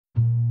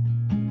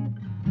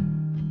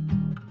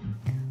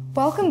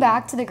Welcome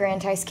back to the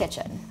GrandTies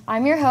kitchen.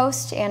 I'm your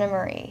host, Anna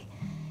Marie.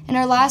 In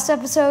our last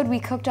episode,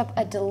 we cooked up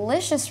a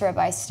delicious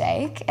ribeye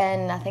steak,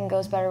 and nothing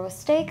goes better with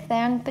steak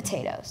than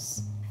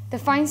potatoes. The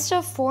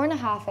Feinste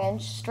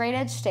 4.5-inch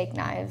straight-edge steak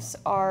knives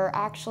are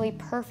actually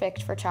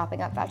perfect for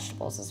chopping up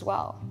vegetables as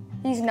well.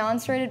 These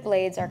non-serrated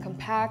blades are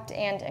compact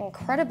and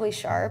incredibly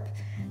sharp.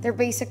 They're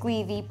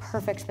basically the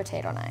perfect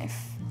potato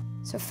knife.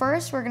 So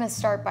first, we're gonna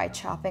start by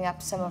chopping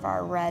up some of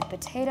our red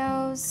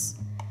potatoes.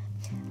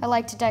 I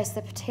like to dice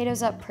the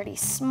potatoes up pretty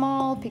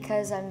small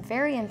because I'm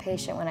very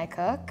impatient when I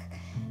cook,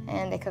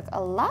 and they cook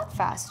a lot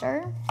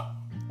faster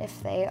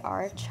if they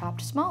are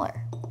chopped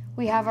smaller.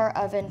 We have our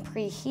oven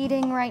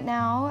preheating right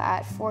now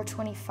at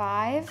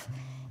 425,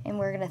 and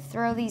we're gonna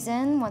throw these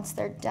in once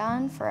they're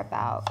done for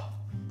about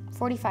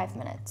 45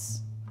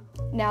 minutes.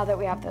 Now that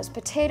we have those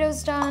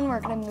potatoes done,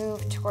 we're gonna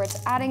move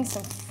towards adding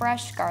some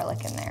fresh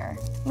garlic in there.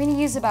 I'm gonna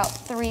use about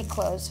 3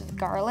 cloves of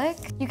garlic.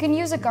 You can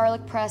use a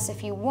garlic press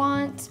if you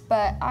want,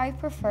 but I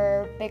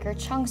prefer bigger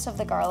chunks of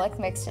the garlic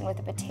mixed in with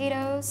the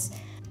potatoes.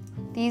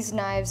 These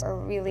knives are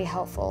really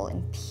helpful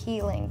in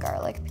peeling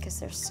garlic because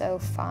they're so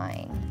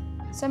fine.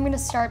 So I'm gonna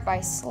start by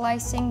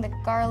slicing the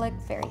garlic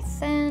very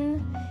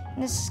thin, and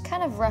just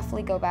kind of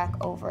roughly go back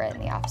over it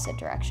in the opposite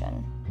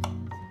direction.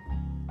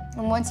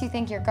 And once you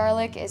think your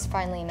garlic is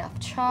finely enough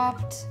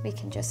chopped, we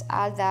can just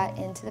add that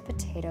into the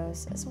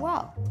potatoes as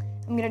well.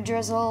 I'm gonna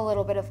drizzle a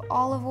little bit of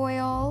olive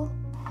oil.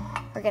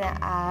 We're gonna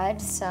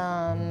add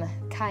some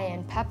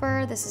cayenne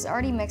pepper. This is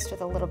already mixed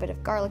with a little bit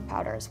of garlic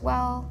powder as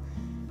well.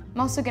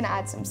 I'm also gonna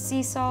add some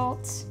sea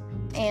salt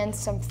and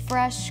some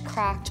fresh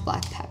cracked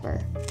black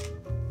pepper.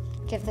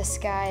 Give this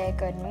guy a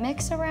good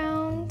mix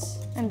around.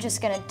 I'm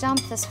just gonna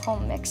dump this whole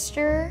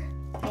mixture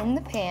in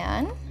the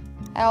pan.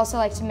 I also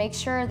like to make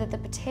sure that the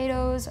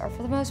potatoes are,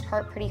 for the most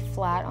part, pretty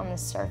flat on the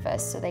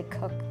surface so they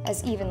cook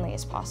as evenly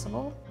as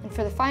possible. And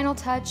for the final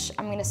touch,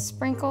 I'm gonna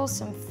sprinkle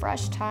some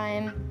fresh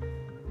thyme.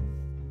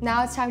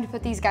 Now it's time to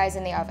put these guys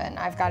in the oven.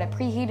 I've got it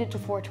preheated to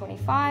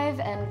 425,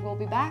 and we'll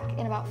be back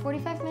in about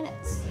 45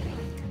 minutes.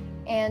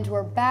 And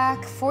we're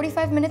back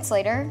 45 minutes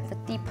later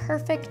with the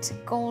perfect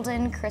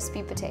golden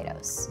crispy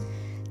potatoes.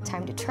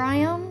 Time to try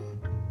them.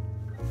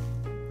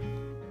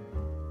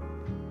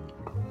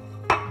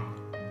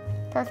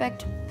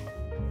 Perfect.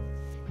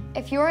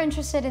 If you're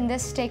interested in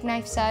this steak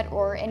knife set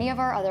or any of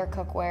our other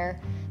cookware,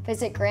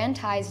 visit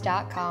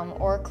GrandTies.com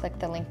or click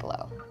the link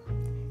below.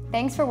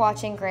 Thanks for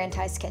watching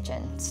GrandTies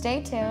Kitchen.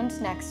 Stay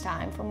tuned next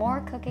time for more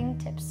cooking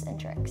tips and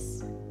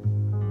tricks.